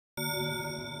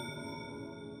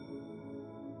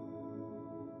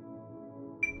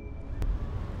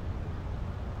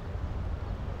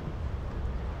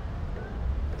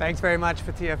Thanks very much,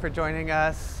 Fatiha, for joining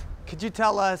us. Could you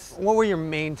tell us what were your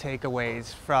main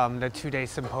takeaways from the two-day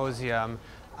symposium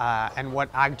and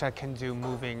what AGJA can do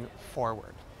moving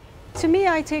forward? To me,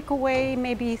 I take away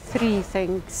maybe three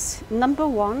things. Number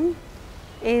one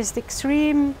is the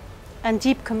extreme and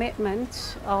deep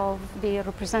commitment of the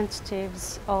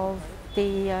representatives of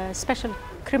the Special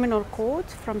Criminal Court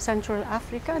from Central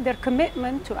Africa, their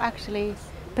commitment to actually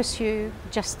pursue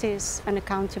justice and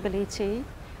accountability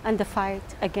and the fight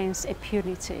against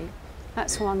impunity.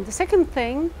 That's one. The second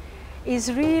thing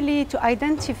is really to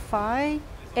identify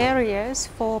areas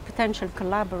for potential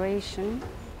collaboration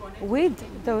with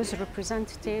those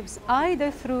representatives,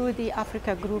 either through the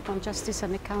Africa Group on Justice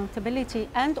and Accountability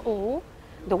and or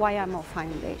the YMO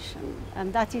Foundation.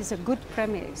 And that is a good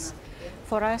premise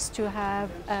for us to have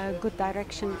a good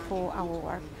direction for our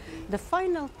work. The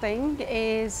final thing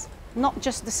is not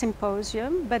just the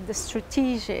symposium, but the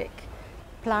strategic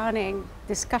planning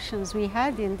discussions we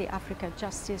had in the Africa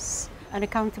Justice and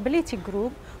Accountability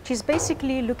Group, which is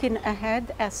basically looking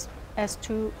ahead as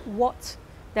to what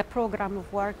the program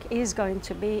of work is going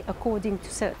to be according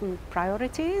to certain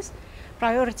priorities.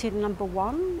 Priority number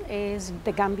one is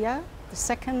the Gambia, the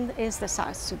second is the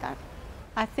South Sudan.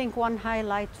 I think one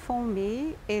highlight for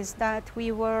me is that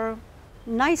we were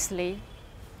nicely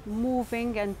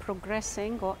moving and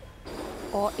progressing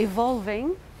or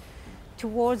evolving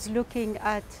towards looking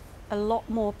at a lot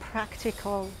more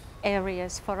practical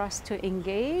areas for us to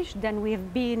engage than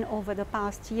we've been over the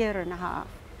past year and a half.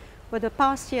 For the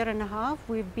past year and a half,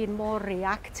 we've been more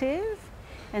reactive,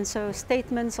 and so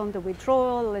statements on the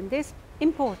withdrawal and this,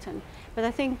 important. But I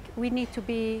think we need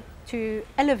to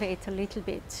elevate a little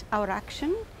bit our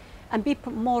action and be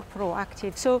more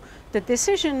proactive. So the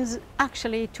decisions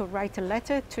actually to write a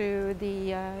letter to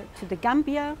the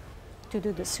Gambia, to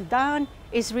do the Sudan,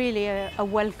 is really a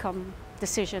welcome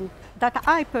decision that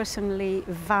I personally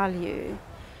value.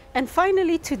 And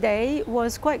finally today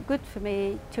was quite good for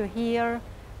me to hear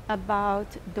about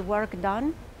the work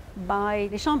done by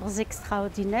the Chambres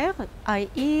Extraordinaires,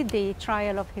 i.e. the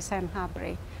trial of Hissène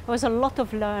Habré. There was a lot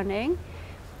of learning,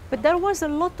 but there was a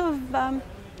lot of,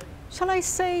 shall I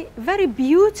say, very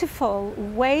beautiful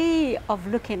way of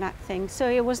looking at things. So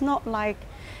it was not like,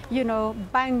 you know,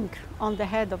 bang on the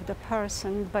head of the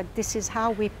person, but this is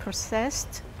how we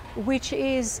processed, which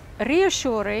is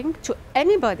reassuring to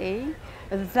anybody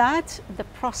that the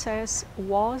process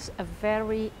was a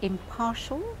very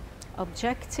impartial,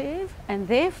 objective, and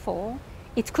therefore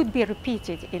it could be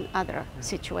repeated in other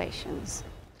situations.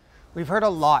 We've heard a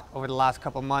lot over the last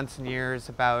couple months and years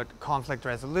about conflict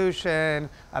resolution,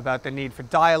 about the need for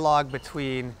dialogue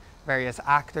between various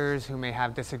actors who may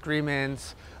have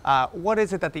disagreements. What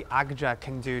is it that the AGJA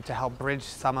can do to help bridge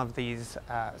some of these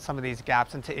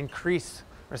gaps and to increase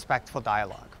respectful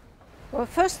dialogue? Well,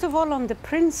 first of all, on the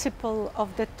principle of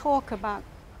the talk about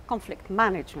conflict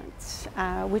management,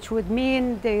 which would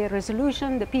mean the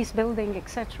resolution, the peace building,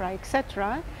 etc.,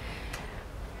 etc.,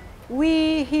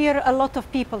 we hear a lot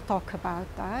of people talk about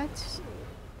that.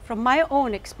 From my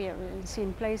own experience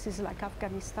in places like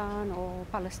Afghanistan or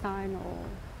Palestine or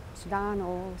Sudan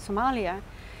or Somalia,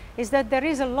 is that there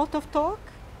is a lot of talk,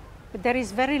 but there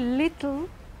is very little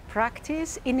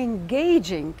practice in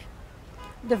engaging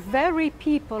the very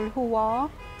people who are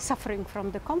suffering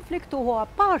from the conflict or who are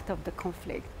part of the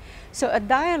conflict. So a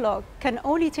dialogue can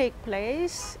only take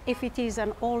place if it is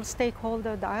an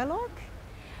all-stakeholder dialogue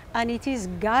and it is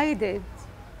guided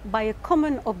by a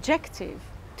common objective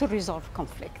to resolve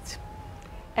conflict.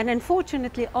 And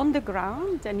unfortunately on the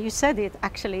ground, and you said it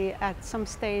actually at some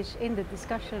stage in the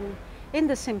discussion in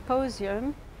the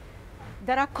symposium,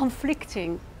 there are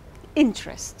conflicting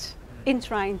interests in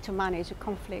trying to manage a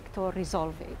conflict or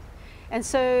resolve it. And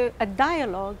so a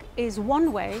dialogue is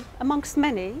one way amongst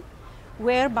many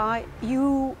whereby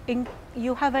you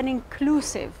have an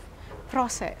inclusive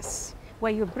process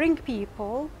where you bring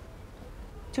people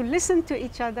to listen to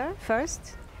each other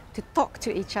first, to talk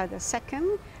to each other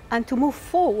second, and to move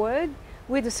forward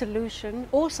with a solution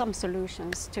or some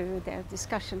solutions to their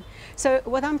discussion. So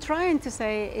what I'm trying to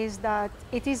say is that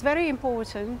it is very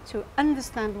important to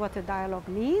understand what a dialogue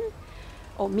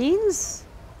means,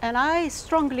 and I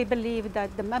strongly believe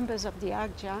that the members of the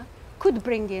AGJA could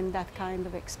bring in that kind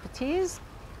of expertise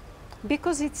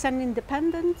because it's an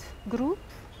independent group.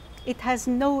 It has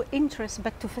no interest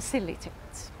but to facilitate.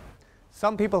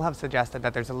 Some people have suggested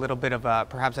that there's a little bit of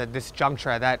perhaps a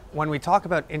disjuncture, that when we talk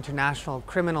about international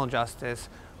criminal justice,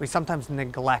 we sometimes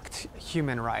neglect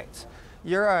human rights.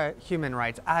 You're a human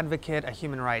rights advocate, a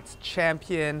human rights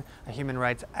champion, a human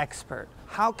rights expert.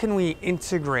 How can we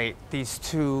integrate these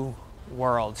two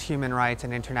worlds, human rights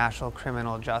and international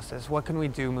criminal justice? What can we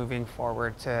do moving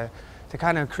forward to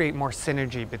kind of create more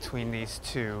synergy between these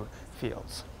two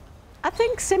fields? I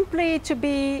think simply to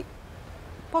be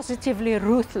positively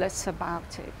ruthless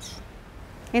about it,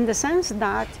 in the sense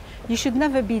that you should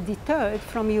never be deterred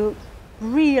from your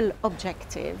real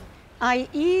objective,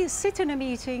 i.e. sit in a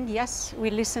meeting, yes, we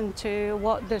listen to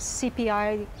what the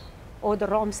CPI or the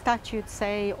Rome Statute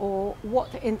say, or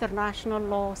what the international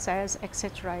law says,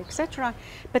 etc., etc.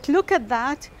 But look at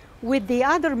that with the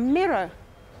other mirror,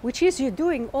 which is you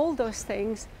doing all those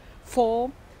things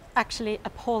for actually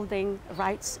upholding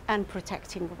rights and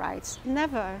protecting rights.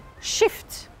 Never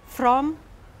shift from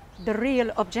the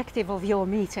real objective of your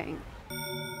meeting.